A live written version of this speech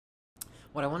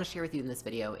What I want to share with you in this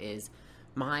video is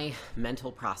my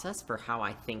mental process for how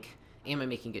I think, am I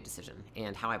making a good decision,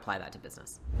 and how I apply that to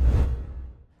business.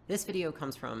 This video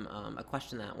comes from a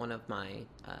question that one of my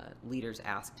leaders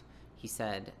asked. He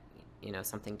said,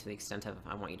 something to the extent of,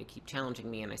 I want you to keep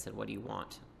challenging me. And I said, what do you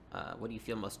want? What do you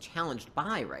feel most challenged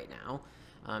by right now?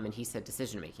 And he said,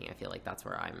 decision making. I feel like that's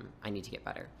where I need to get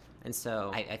better. And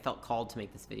so I felt called to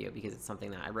make this video because it's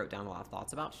something that I wrote down a lot of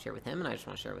thoughts about to share with him, and I just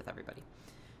want to share it with everybody.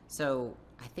 So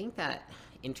I think that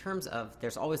in terms of,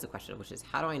 there's always the question, which is,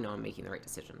 how do I know I'm making the right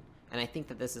decision? And I think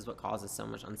that this is what causes so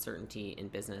much uncertainty in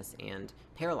business and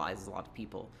paralyzes a lot of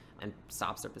people and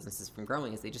stops their businesses from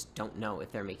growing, is they just don't know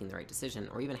if they're making the right decision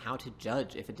or even how to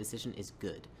judge if a decision is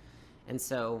good. And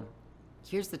so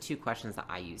here's the two questions that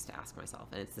I use to ask myself.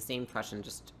 And it's the same question,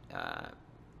 just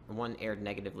one aired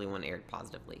negatively, one aired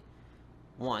positively.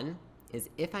 One is,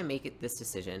 if I make this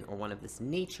decision or one of this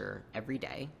nature every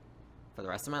day for the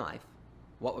rest of my life,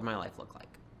 what would my life look like?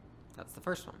 That's the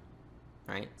first one,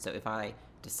 right? So if I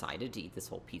decided to eat this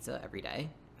whole pizza every day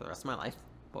for the rest of my life,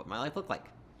 what would my life look like?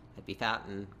 I'd be fat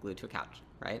and glued to a couch,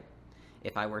 right?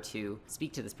 If I were to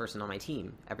speak to this person on my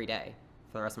team every day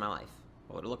for the rest of my life,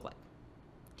 what would it look like?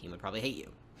 The team would probably hate you,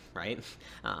 right?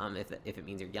 If it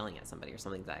means you're yelling at somebody or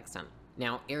something to that extent.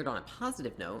 Now, aired on a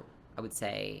positive note, I would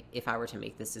say, if I were to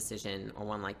make this decision or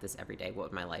one like this every day, what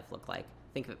would my life look like?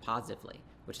 Think of it positively,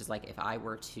 which is like, if I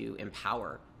were to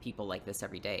empower people like this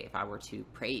every day, if I were to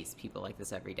praise people like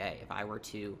this every day, if I were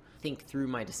to think through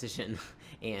my decision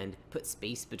and put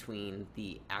space between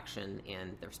the action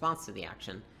and the response to the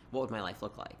action, what would my life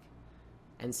look like?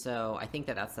 And so I think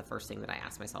that that's the first thing that I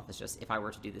ask myself, is just, if I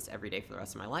were to do this every day for the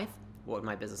rest of my life, what would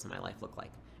my business and my life look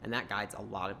like? And that guides a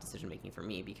lot of decision making for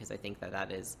me, because I think that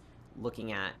that is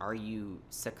looking at, are you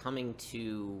succumbing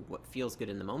to what feels good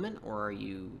in the moment, or are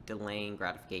you delaying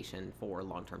gratification for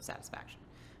long-term satisfaction?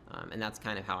 And that's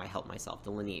kind of how I help myself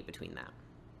delineate between that.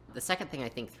 The second thing I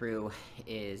think through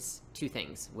is two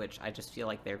things, which I just feel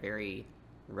like they're very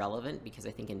relevant, because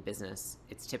I think in business,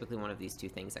 it's typically one of these two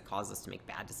things that cause us to make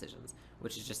bad decisions,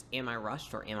 which is just, am I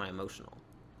rushed or am I emotional?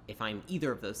 If I'm either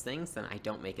of those things, then I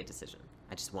don't make a decision.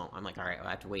 I just won't. I'm like, all right, I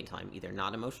have to wait until I'm either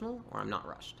not emotional or I'm not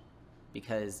rushed,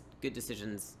 because good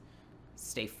decisions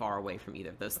stay far away from either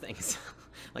of those things.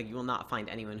 Like, you will not find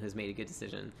anyone who's made a good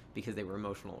decision because they were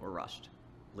emotional or rushed,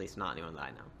 at least not anyone that I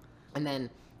know. And then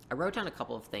I wrote down a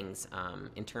couple of things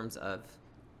in terms of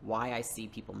why I see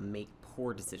people make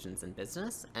poor decisions in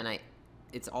business. And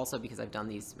it's also because I've done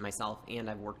these myself, and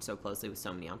I've worked so closely with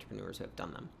so many entrepreneurs who have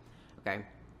done them. Okay.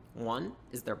 One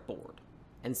is they're bored.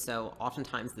 And so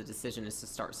oftentimes the decision is to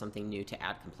start something new to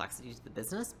add complexity to the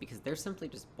business because they're simply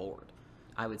just bored.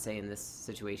 I would say in this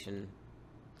situation,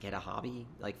 get a hobby,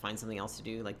 like find something else to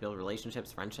do, like build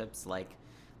relationships, friendships, like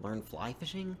learn fly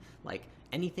fishing, like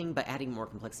anything but adding more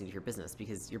complexity to your business,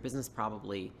 because your business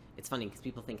probably, it's funny because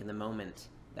people think in the moment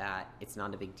that it's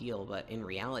not a big deal, but in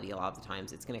reality, a lot of the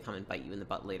times it's going to come and bite you in the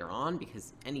butt later on,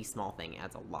 because any small thing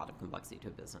adds a lot of complexity to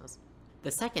a business.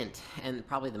 The second, and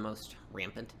probably the most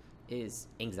rampant, is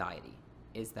anxiety,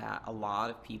 is that a lot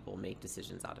of people make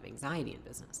decisions out of anxiety in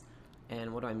business.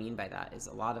 And what do I mean by that is,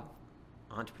 a lot of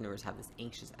entrepreneurs have this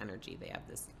anxious energy. They have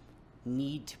this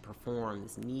need to perform,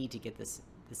 this need to get this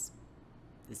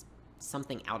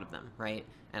something out of them, right?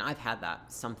 And I've had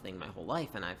that something my whole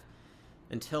life, and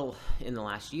until in the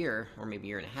last year, or maybe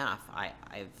year and a half,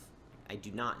 I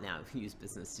do not now use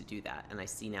business to do that. And I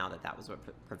see now that that was what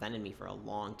prevented me for a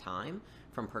long time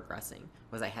from progressing,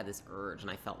 was I had this urge,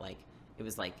 and I felt like it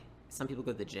was like, some people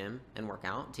go to the gym and work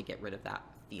out to get rid of that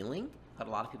feeling, but a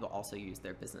lot of people also use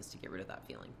their business to get rid of that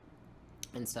feeling.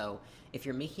 And so if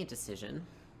you're making a decision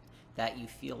that you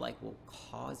feel like will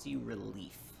cause you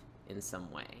relief in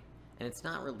some way, and it's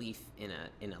not relief in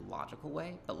a logical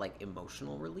way, but like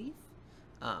emotional relief,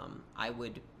 I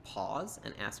would pause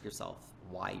and ask yourself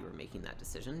why you were making that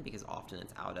decision, because often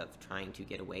it's out of trying to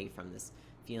get away from this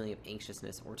feeling of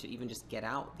anxiousness, or to even just get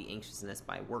out the anxiousness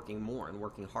by working more and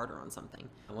working harder on something.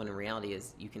 When in reality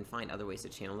is, you can find other ways to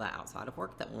channel that outside of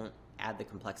work that won't add the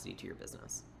complexity to your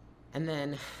business. And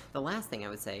then the last thing I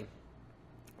would say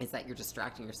is that you're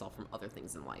distracting yourself from other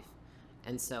things in life.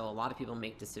 And so a lot of people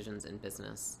make decisions in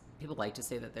business. People like to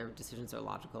say that their decisions are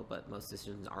logical, but most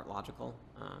decisions aren't logical,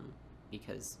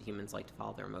 because humans like to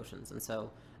follow their emotions. And so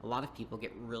a lot of people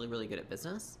get really, really good at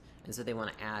business, and so they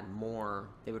want to add more.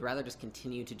 They would rather just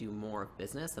continue to do more of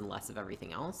business and less of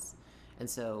everything else. And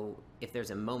so if there's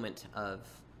a moment of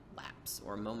lapse,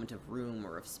 or a moment of room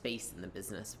or of space in the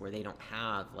business where they don't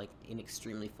have like an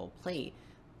extremely full plate,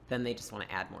 then they just want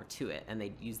to add more to it, and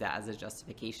they use that as a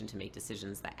justification to make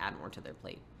decisions that add more to their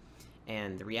plate.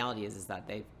 And the reality is that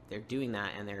they're doing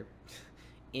that, and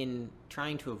in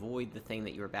trying to avoid the thing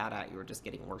that you were bad at, you were just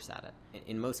getting worse at it.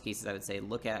 In most cases, I would say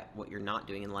look at what you're not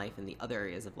doing in life and the other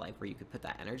areas of life where you could put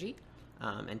that energy,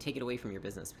 and take it away from your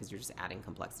business because you're just adding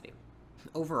complexity.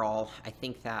 Overall, I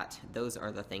think that those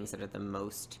are the things that are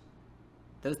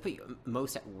those put you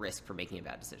most at risk for making a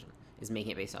bad decision, is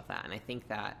making it based off that. And I think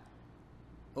that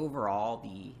overall,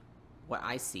 what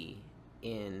I see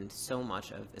in so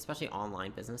much of, especially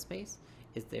online business space,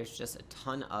 is there's just a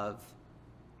ton of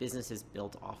businesses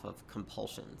built off of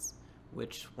compulsions,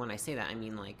 which when I say that, I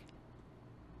mean like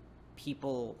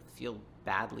people feel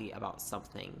badly about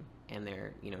something and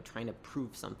they're, trying to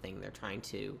prove something. They're trying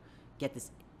to get this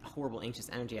horrible anxious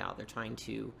energy out. They're trying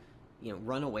to,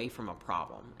 run away from a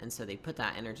problem. And so they put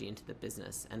that energy into the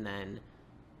business. And then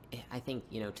I think,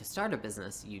 to start a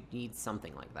business, you need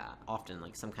something like that, often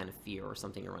like some kind of fear or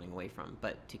something you're running away from.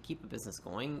 But to keep a business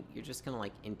going, you're just going to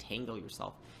like entangle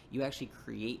yourself. You actually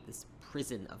create this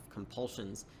prison of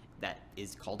compulsions that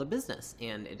is called a business,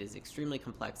 and it is extremely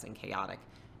complex and chaotic.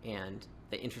 And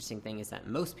the interesting thing is that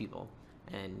most people,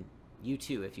 and you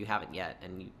too, if you haven't yet,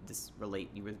 and you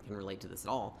can relate to this at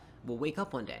all, will wake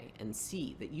up one day and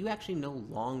see that you actually no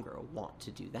longer want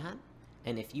to do that.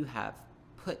 And if you have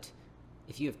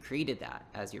created that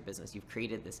as your business, you've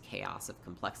created this chaos of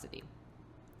complexity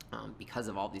because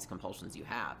of all these compulsions you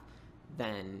have,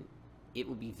 then it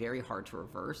will be very hard to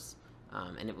reverse,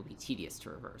 and it will be tedious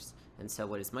to reverse. And so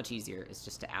what is much easier is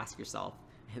just to ask yourself,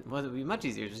 well, it would be much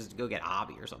easier just to go get a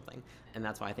hobby or something. And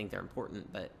that's why I think they're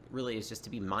important, but really it's just to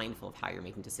be mindful of how you're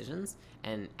making decisions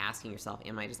and asking yourself,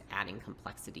 am I just adding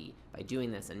complexity by doing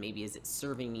this? And maybe is it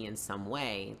serving me in some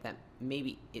way that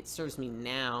maybe it serves me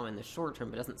now in the short term,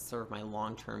 but doesn't serve my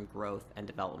long-term growth and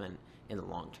development in the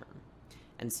long term?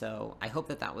 And so I hope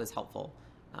that was helpful.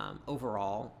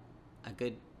 Overall, a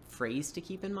good phrase to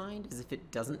keep in mind is if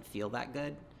it doesn't feel that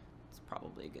good, it's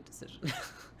probably a good decision.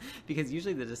 Because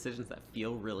usually the decisions that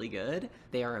feel really good,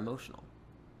 they are emotional.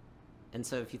 And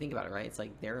so if you think about it, right, it's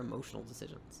like they're emotional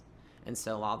decisions. And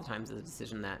so a lot of the times the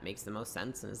decision that makes the most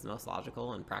sense and is the most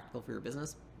logical and practical for your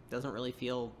business doesn't really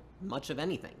feel much of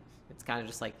anything. It's kind of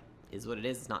just like, is what it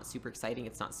is. It's not super exciting.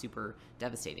 It's not super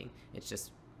devastating. It's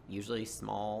just usually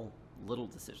small, little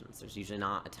decisions. There's usually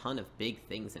not a ton of big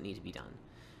things that need to be done.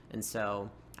 And so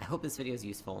I hope this video is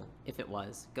useful. If it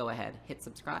was, go ahead, hit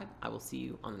subscribe. I will see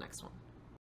you on the next one.